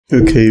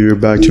Okay, we're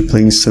back to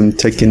playing some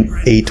Tekken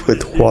 8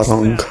 with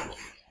Hwoarang.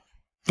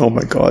 Oh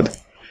my god.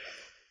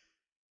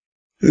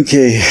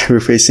 Okay, we're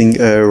facing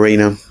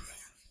Reina.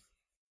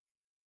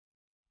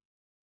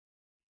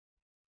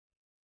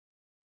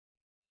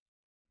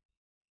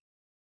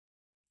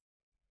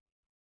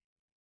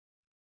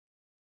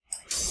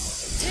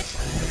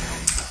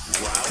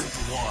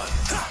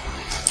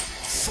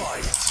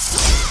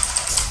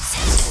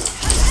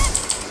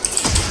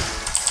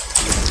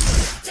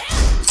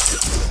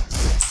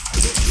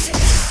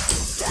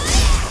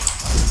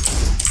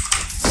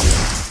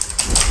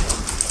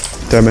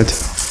 Damn it.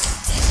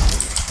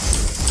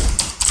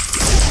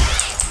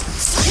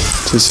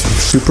 Just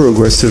super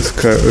aggressive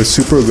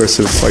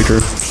fighter.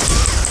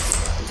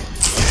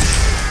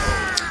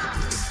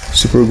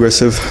 Super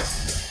aggressive.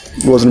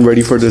 Wasn't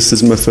ready for this.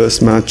 This is my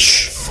first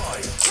match.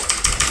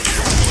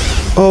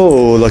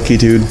 Oh, lucky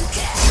dude.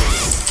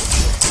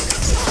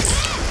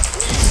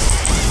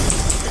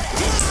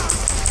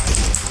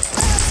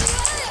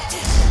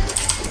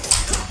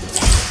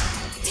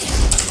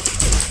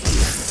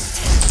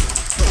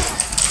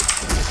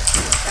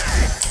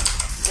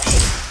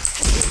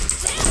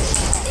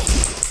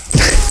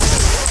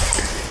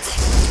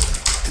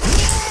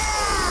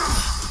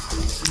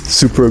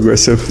 Super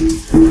aggressive.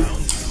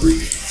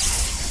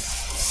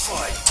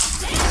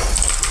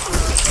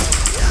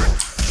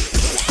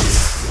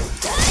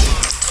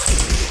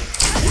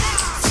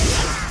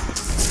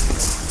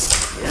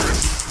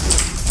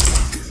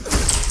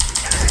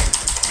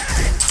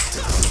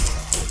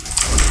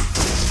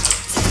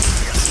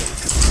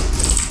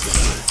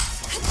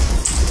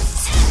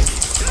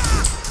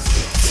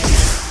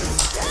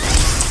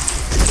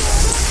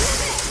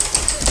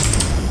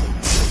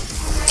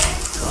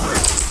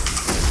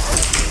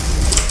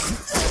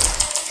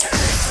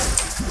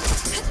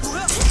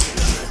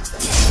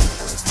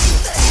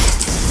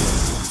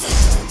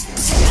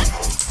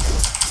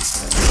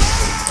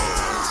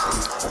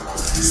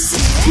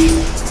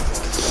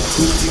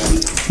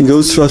 He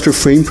goes after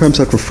frame traps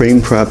after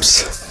frame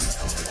traps.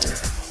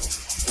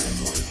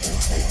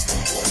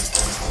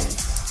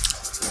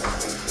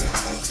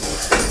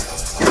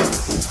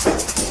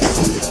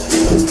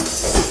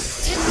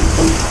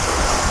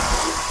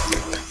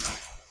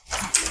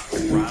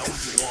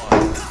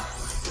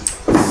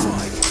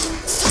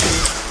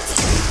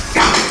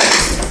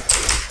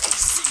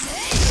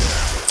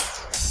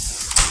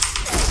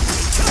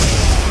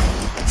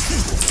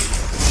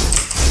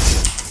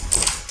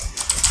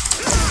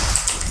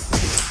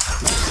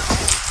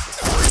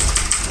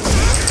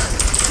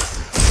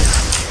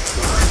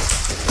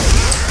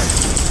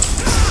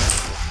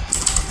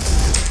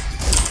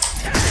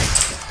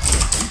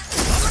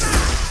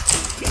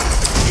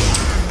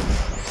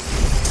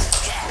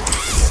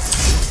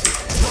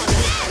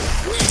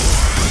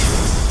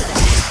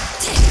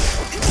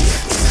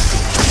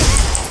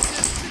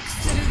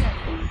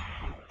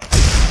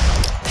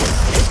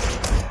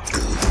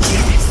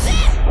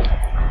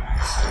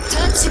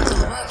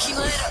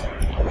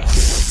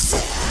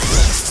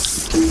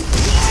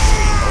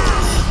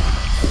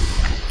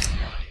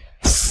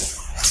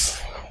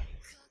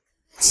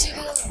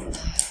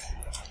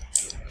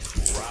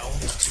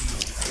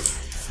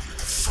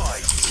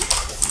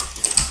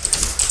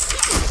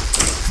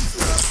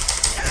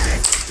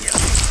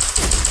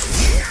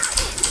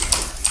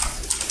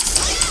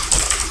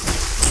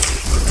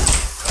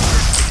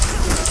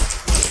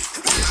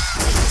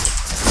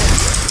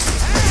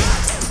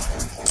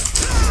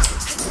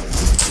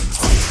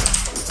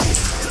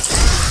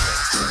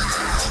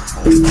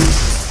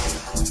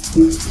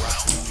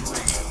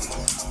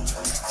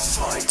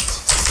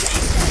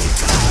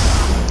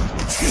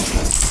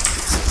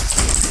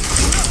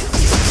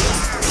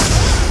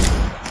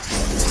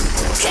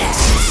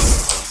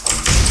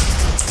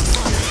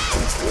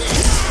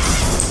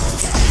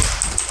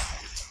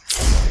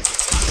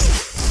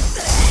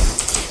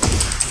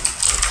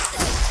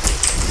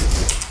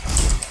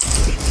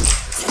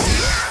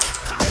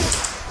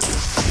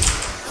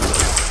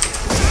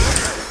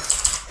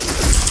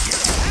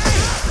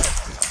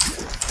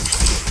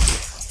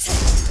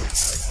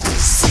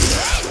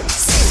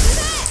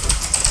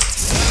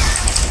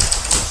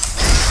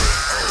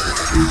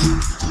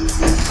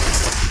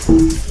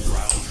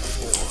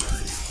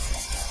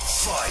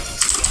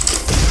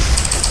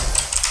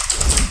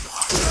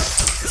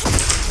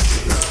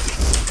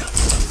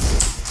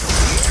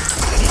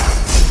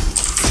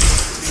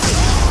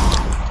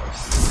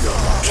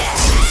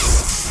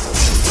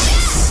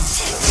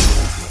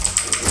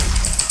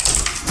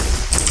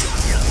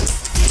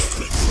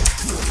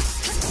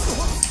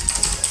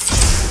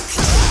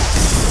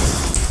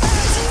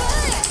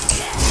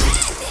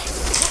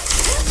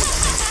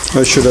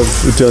 I should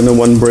have done a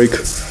one break.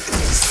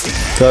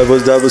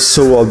 That was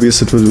so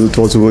obvious. It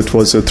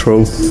was a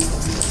throw.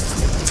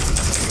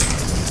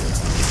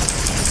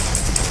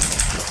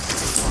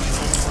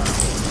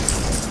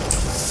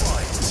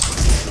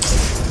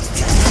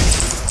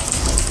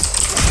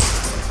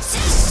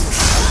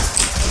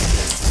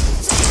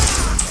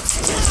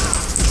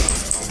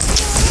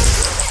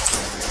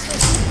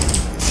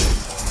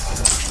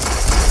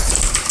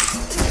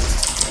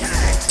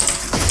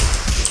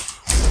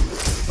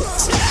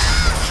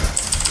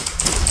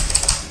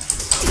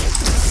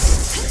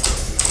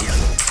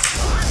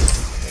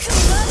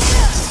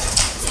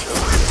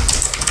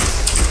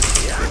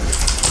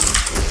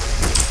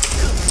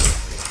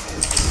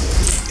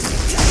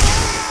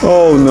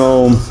 Oh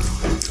no,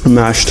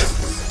 mashed.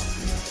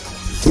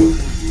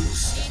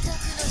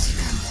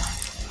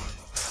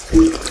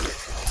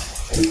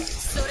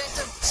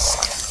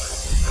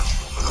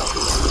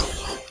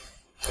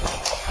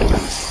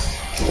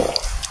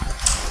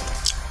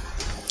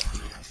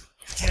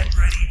 Get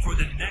ready for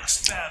the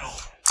next battle.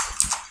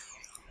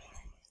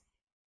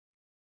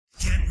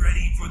 Get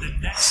ready for the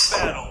next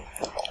battle.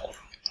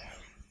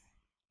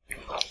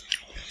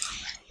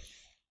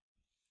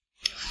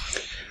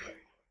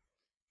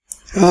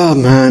 Oh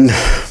man,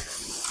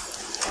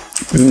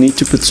 we need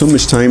to put so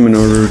much time in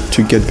order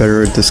to get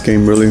better at this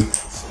game, really.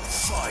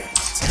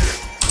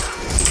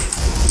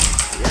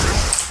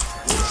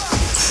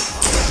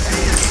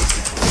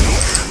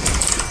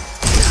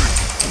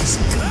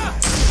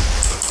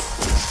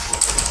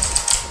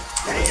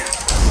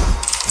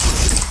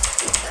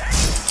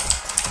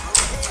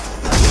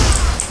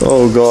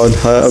 Oh god,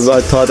 I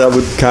thought I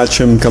would catch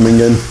him coming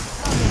in.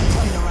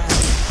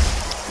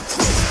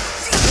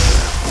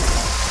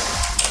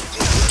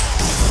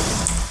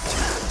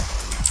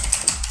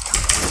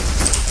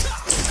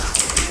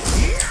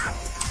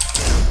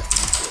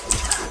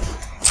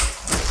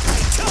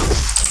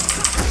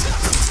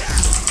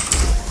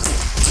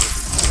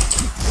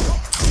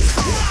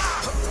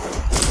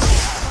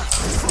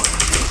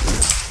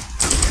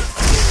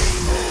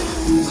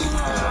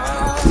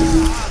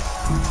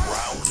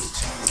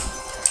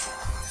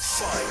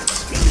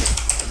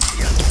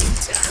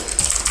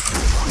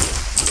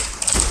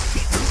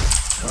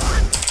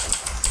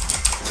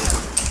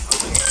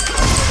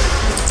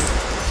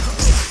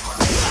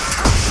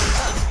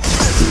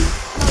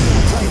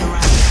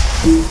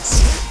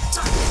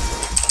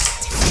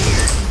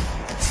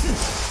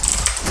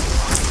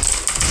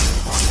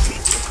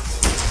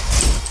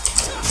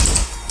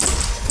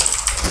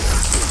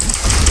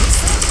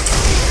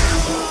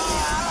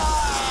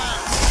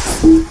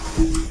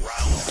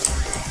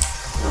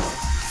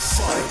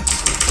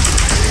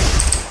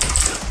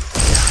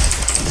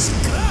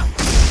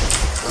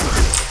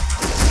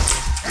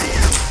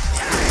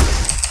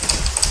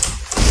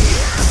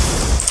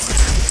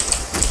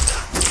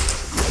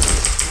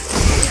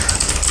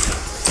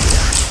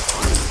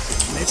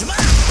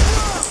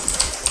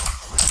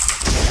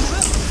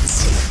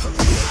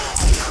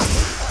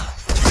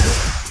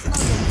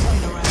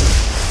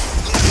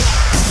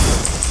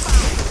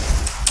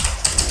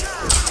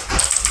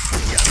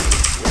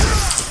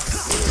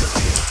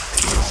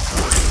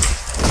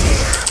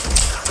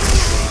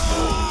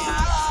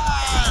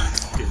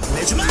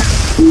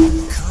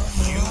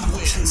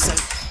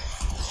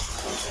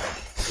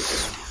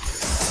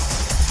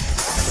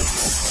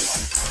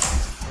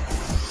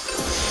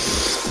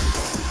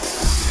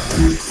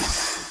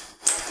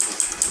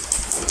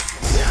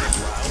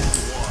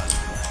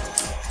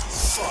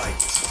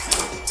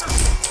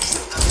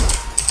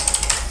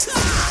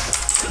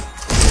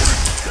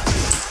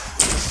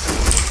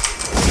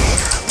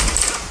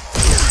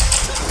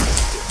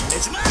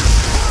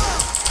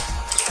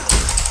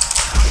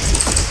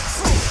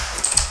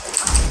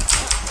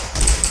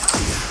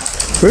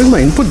 Where's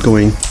my input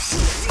going?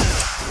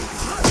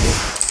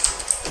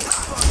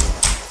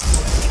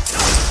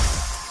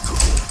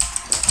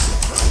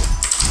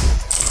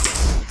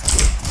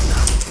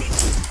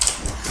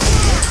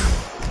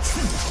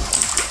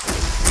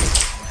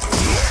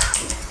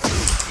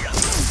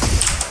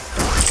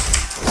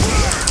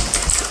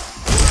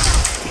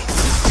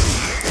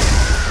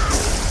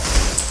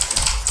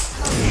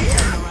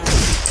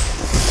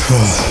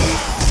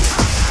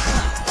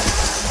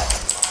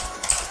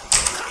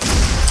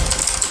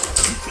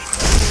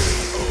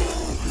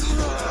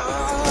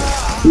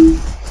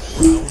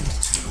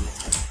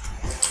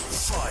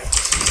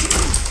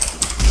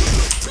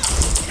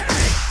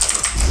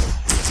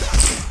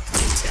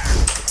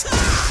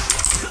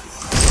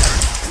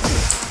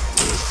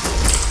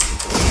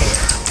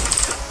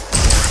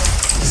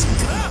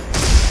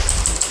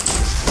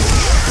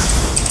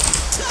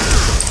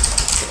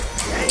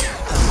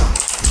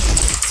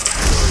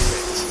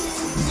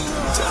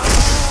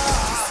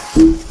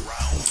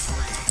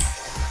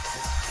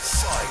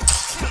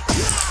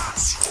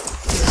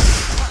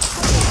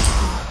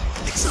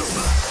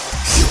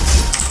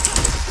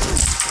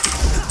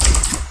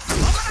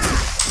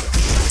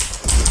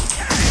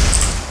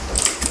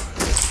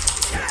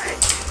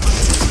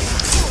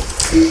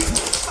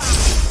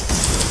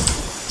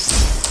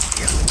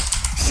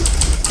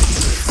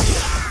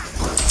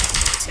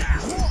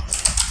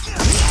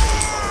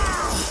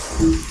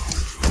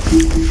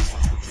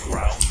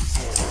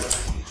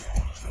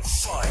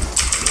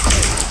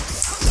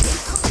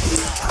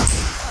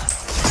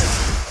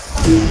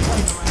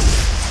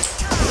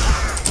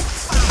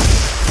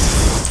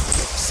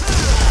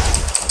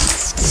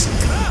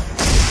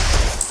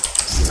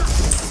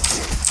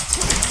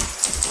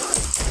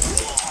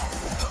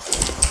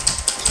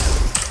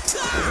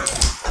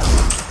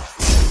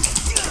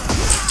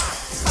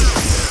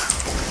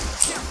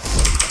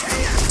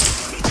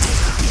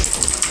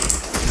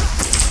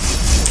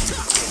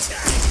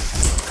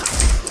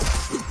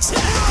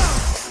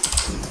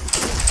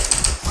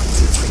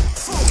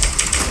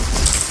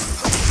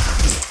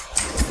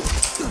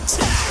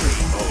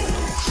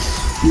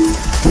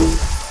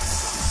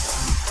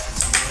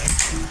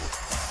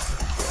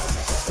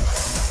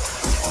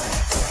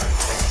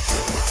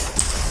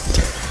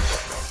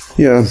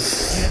 Yeah.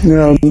 For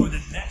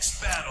the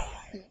next battle.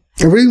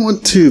 I really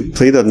want to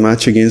play that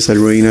match against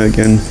Arena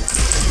again.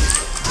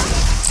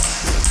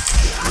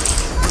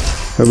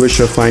 I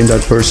wish I find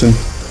that person.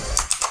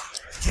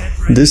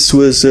 This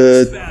was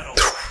a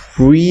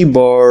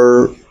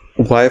 3-bar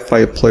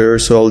Wi-Fi player,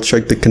 so I'll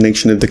check the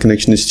connection. If the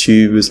connection is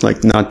too is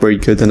like not very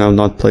good, then I'll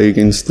not play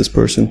against this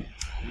person.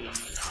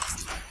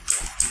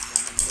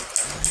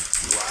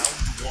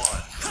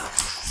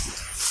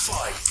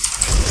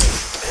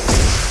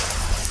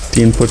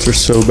 The inputs are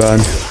so bad.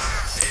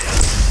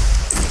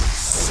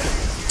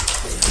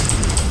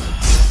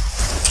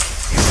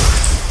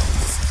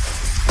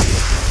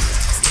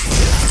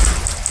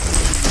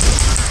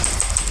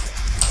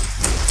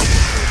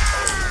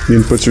 The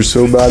inputs are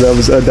so bad.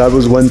 That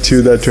was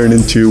 1-2 that turned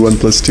into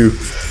 1+2.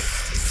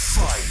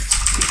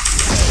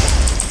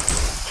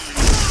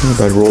 Oh,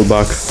 that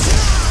rollback.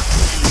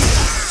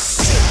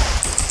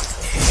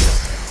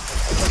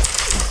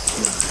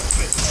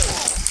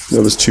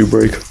 That was 2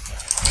 break.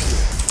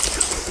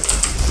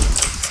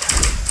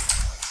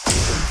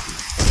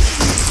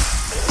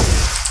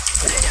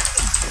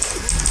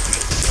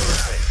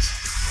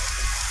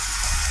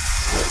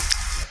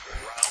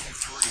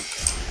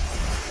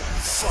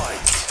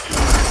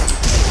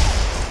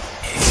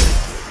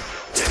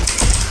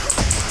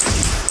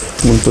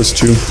 One plus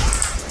 2.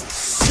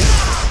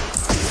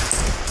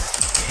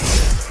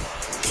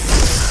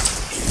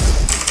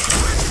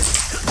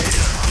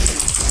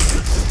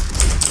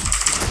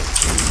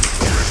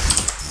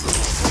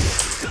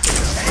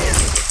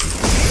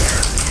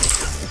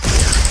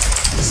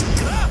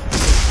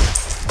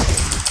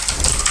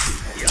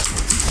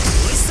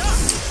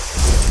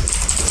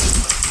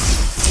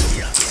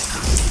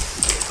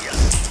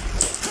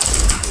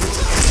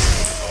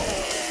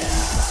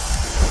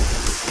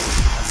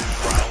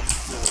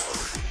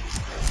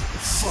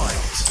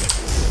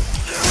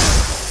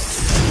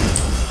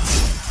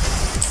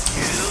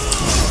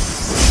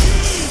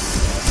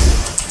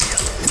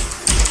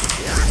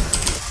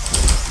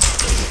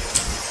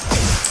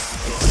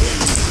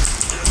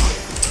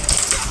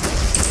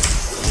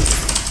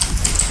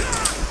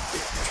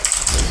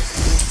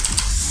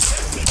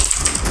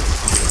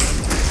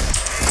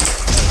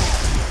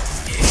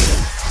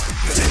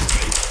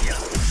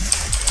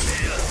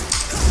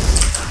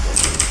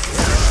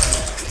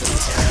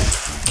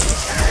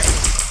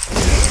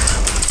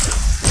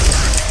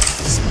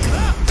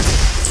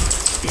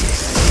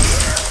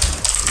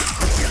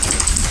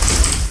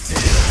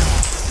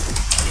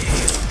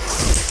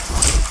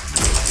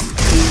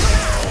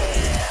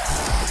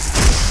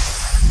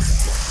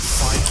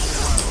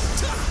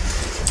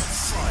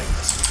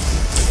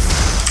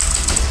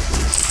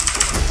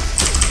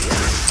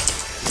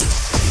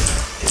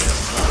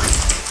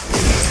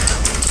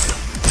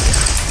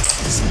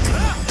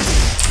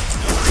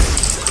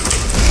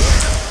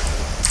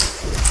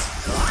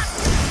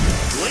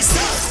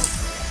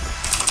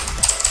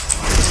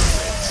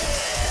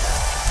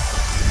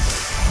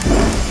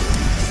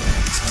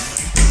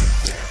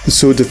 It's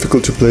so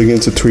difficult to play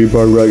against a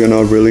 3-bar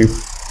Dragunov, really.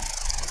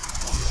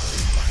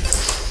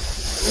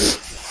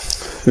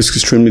 It's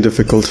extremely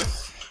difficult.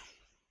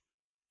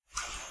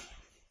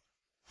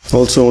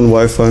 Also on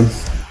Wi-Fi.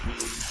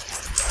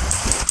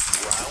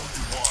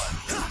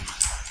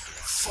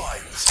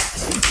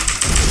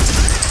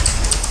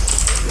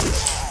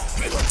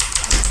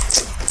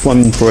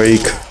 One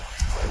break.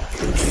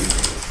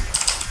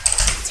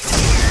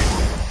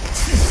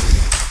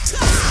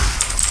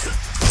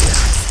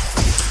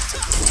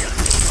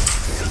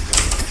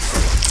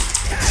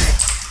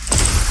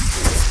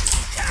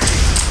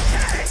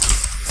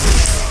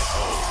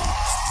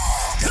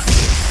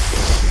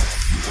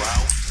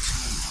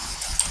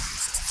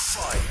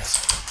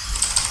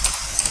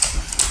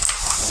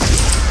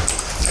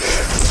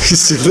 He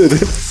still did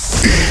it.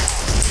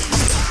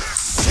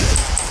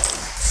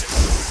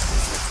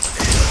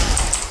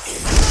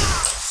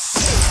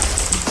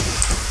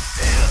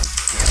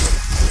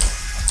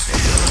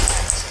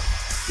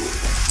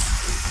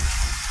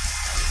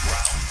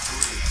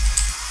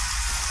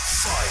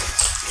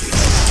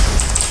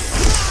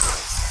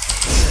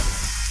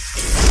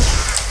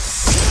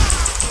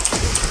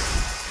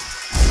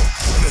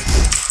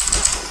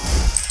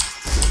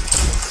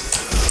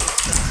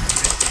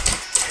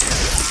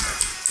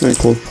 Very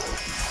cool.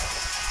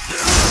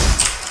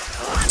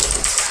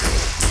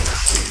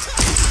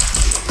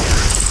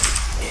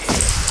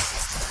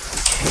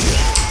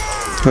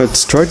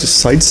 Let's try to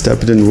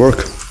sidestep, it didn't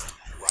work.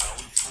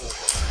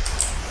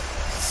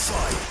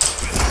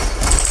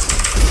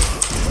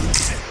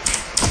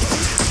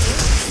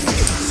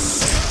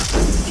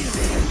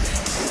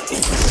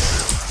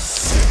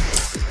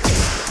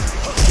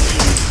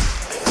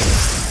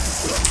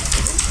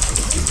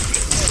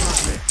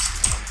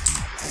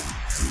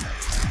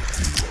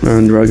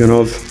 And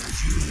Dragunov.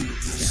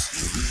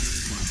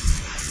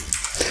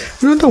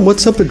 I don't know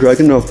what's up with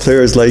Dragunov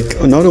players.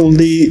 Like, not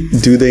only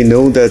do they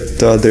know that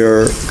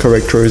their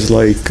character is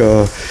like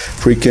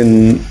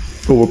freaking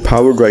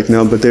overpowered right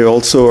now, but they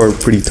also are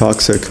pretty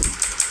toxic.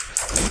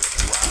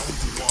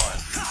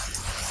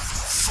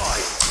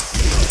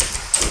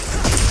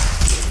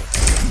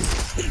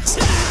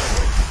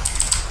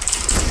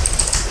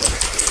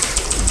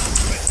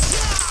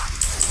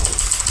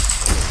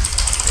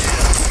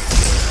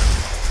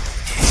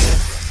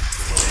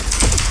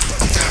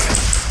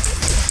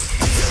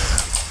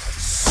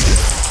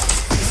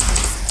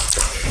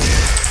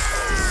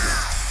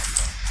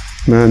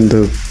 Man,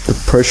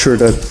 the pressure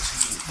that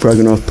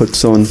Dragunov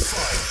puts on.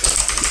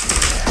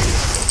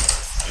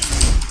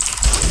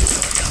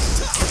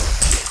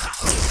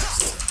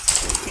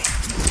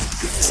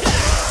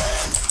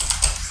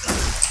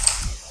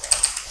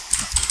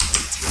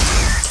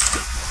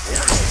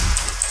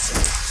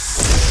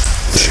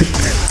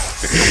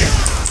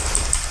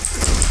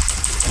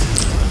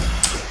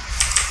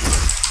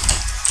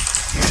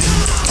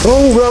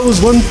 Oh, that was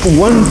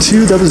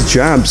 1-2. That was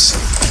jabs.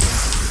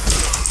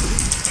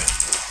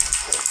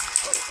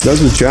 That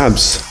was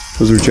jabs.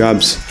 Those were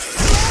jabs.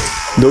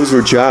 Those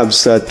were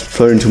jabs that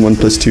fell into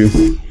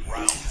 1+2.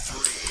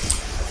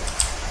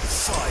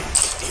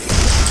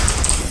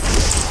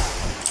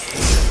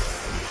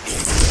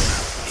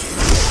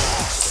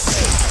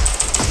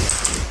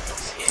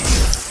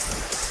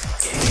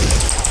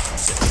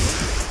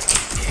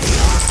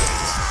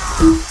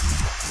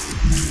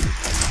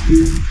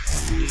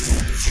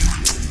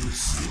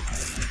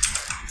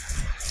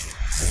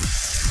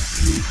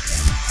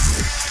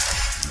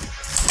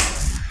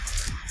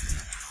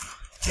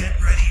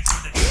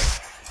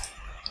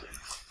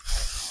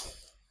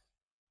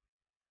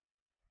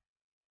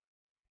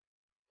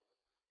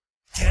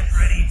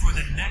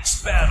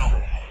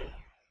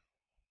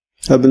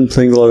 I've been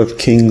playing a lot of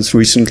Kings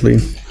recently.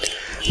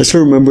 I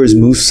still remember his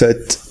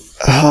moveset.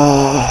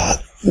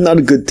 Not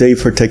a good day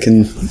for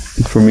Tekken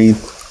for me.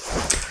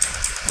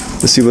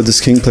 Let's see what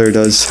this King player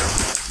does.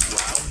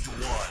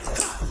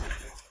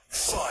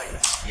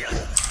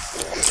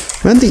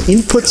 Man, the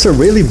inputs are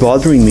really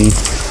bothering me.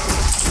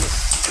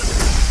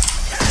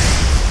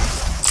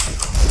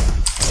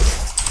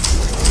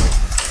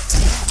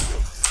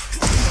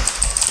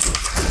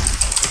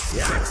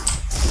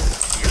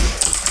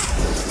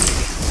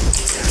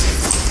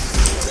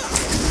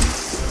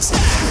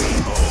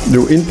 The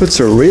inputs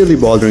are really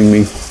bothering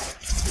me.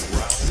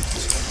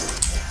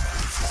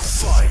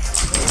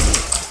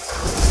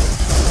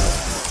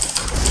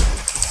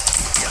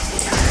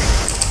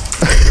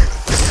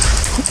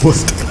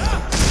 What?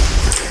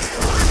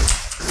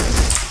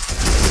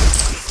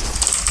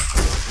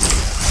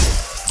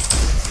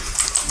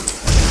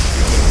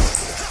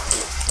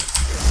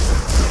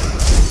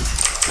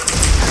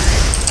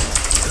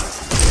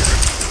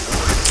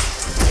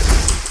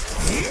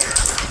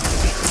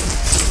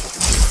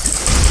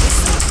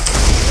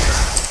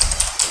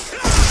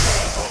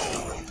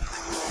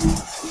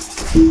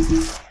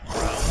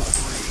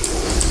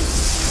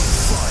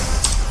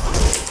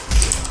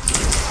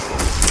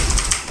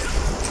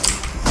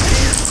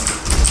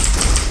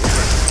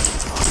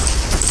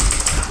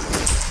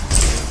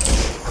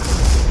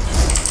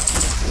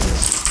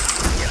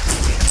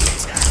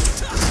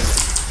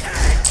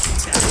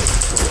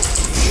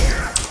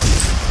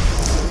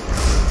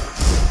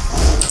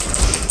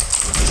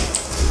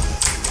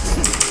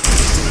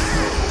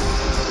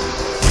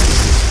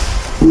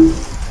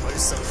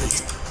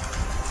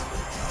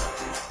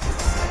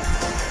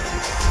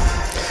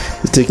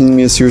 It's taking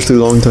me a seriously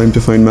long time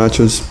to find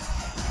matches.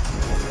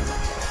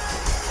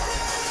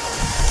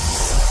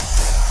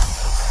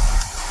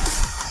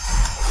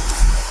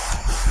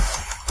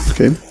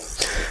 Okay,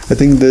 I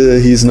think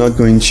that he's not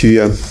going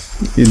to.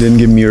 He didn't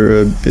give me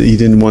he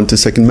didn't want a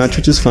second match,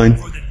 which is fine.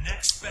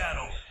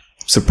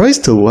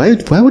 Surprised though.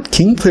 Why would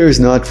King players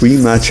not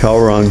rematch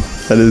Hwoarang?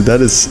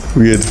 That is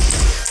weird.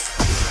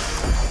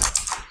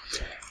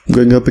 I'm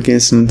going up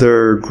against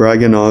another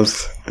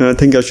Dragunov. I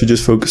think I should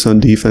just focus on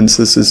defense.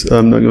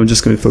 I'm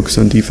just going to focus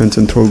on defense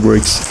and throw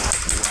breaks.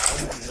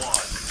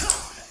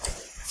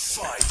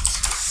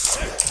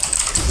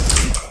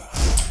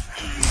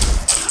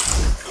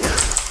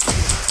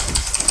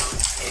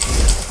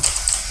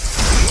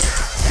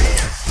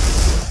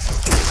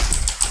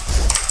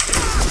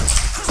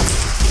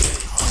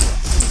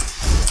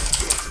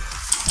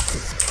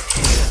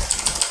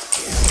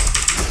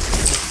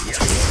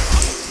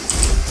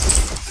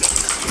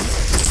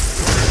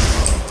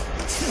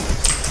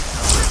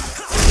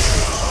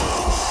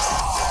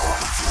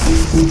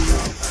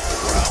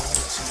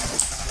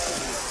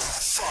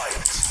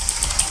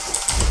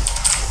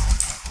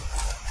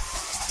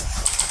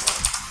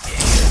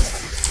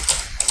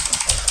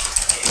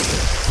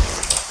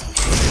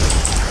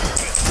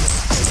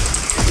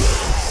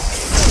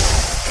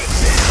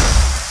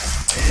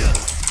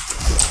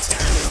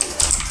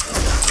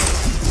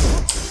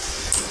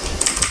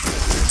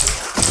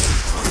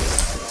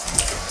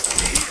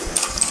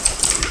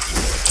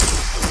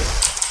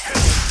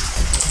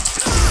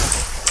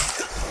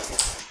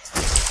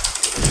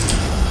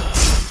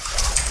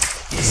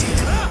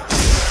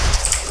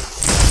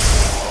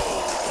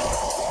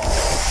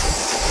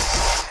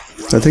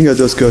 I think I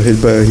just got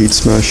hit by a heat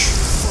smash.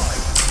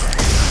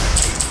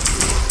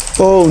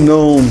 Oh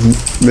no,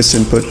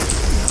 misinput.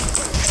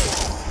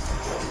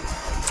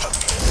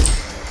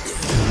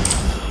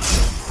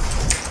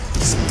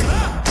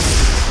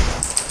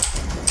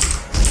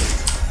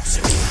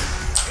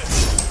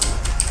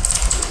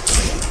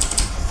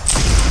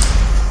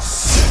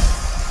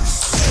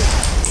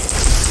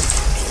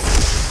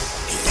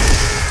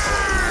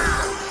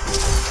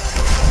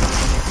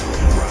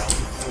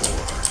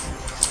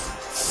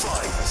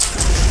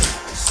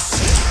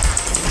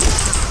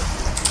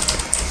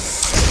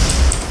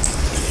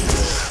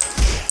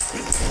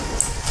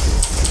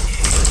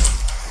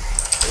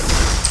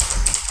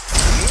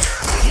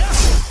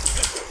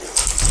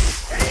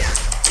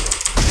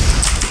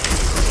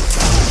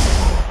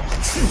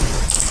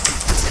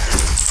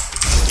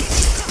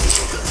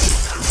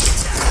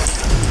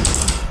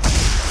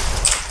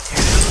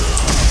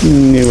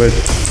 Knew it.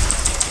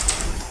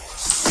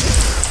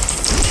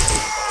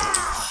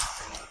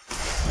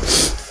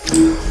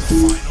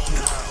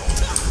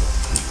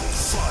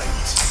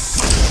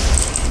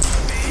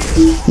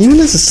 Even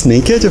as a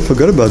snake edge, I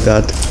forgot about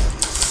that.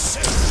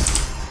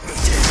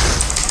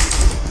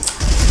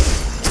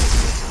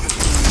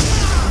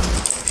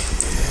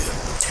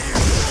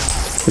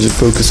 I should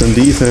focus on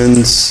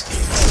defense.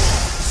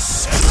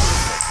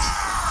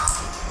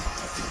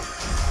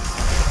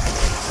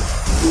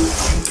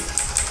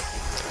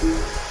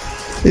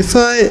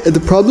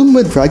 The problem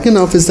with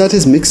Dragunov is that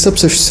his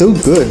mix-ups are so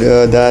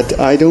good that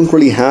I don't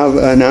really have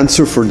an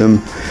answer for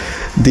them.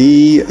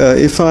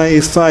 If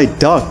I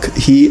duck,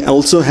 he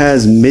also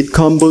has mid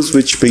combos,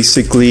 which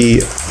basically,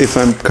 if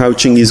I'm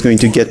crouching, he's going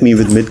to get me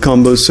with mid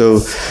combos.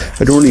 So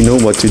I don't really know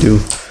what to do.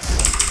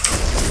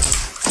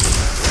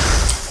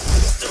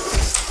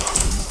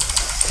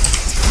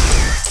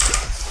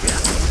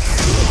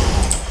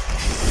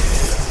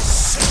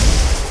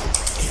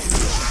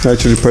 I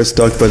actually pressed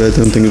duck, but I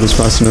don't think it was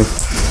fast enough.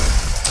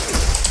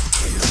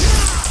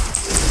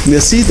 Yeah,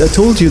 see, I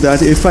told you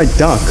that if I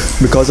duck,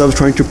 because I was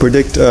trying to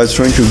predict, I was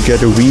trying to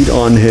get a read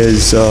on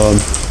his.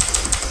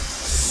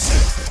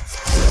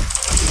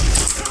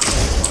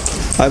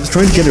 I was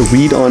trying to get a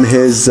read on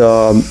his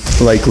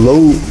like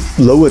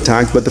low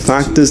attack, but the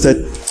fact is that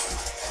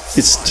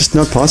it's just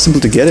not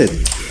possible to get it.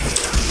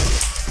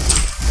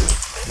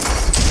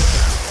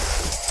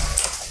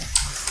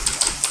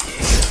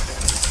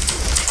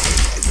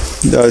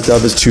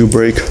 That was 2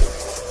 break.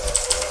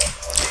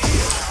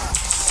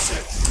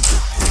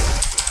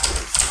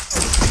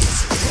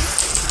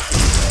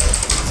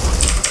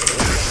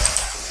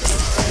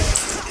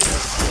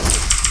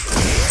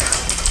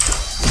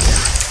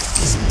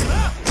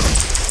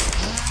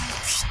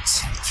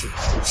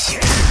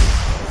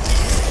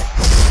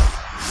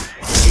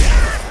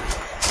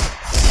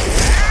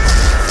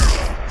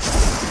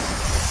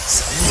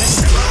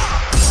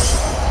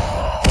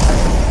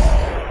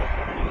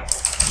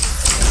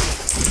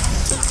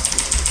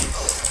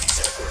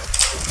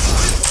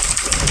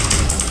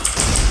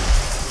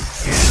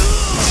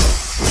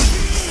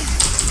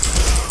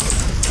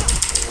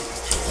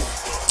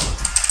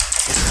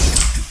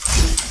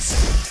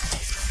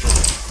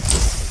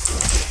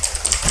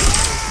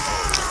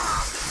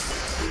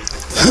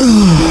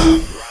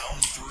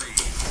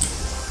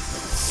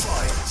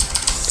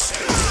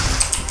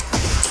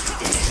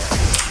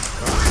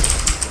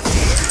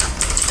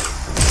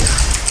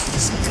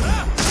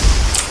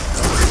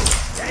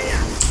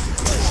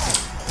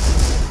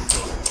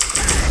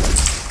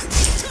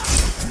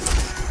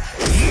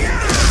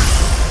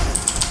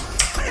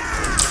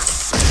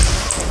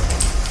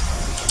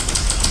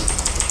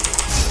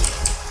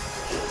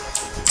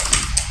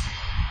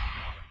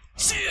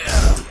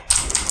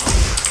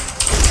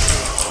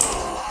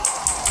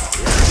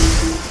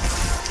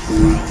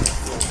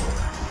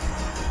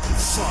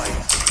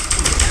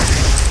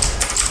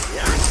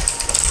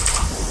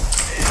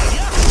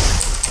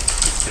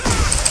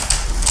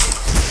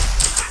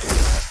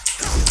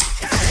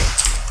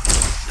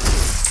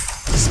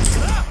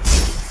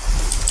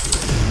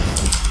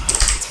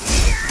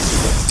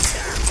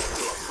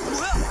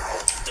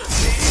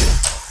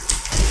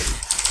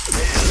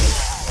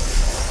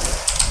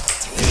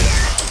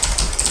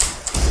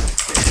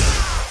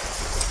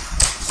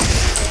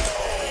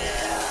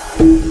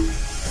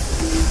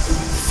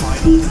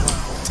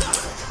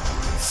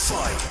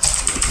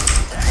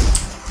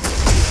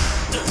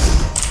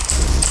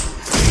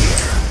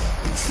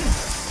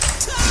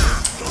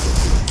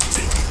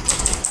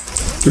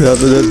 Yeah,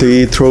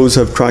 the throws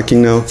have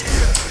tracking now.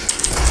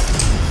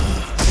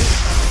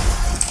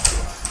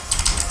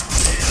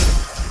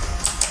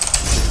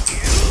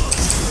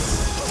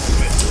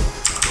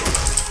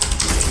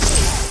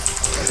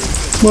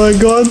 My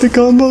god, the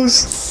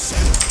combos!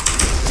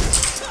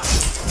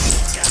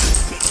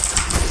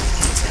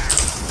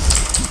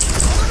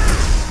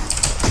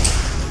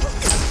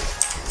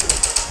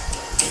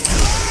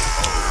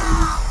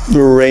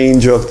 The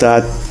range of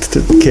that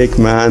kick,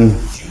 man.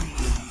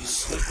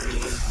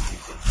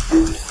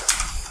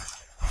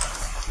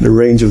 The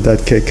range of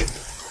that kick.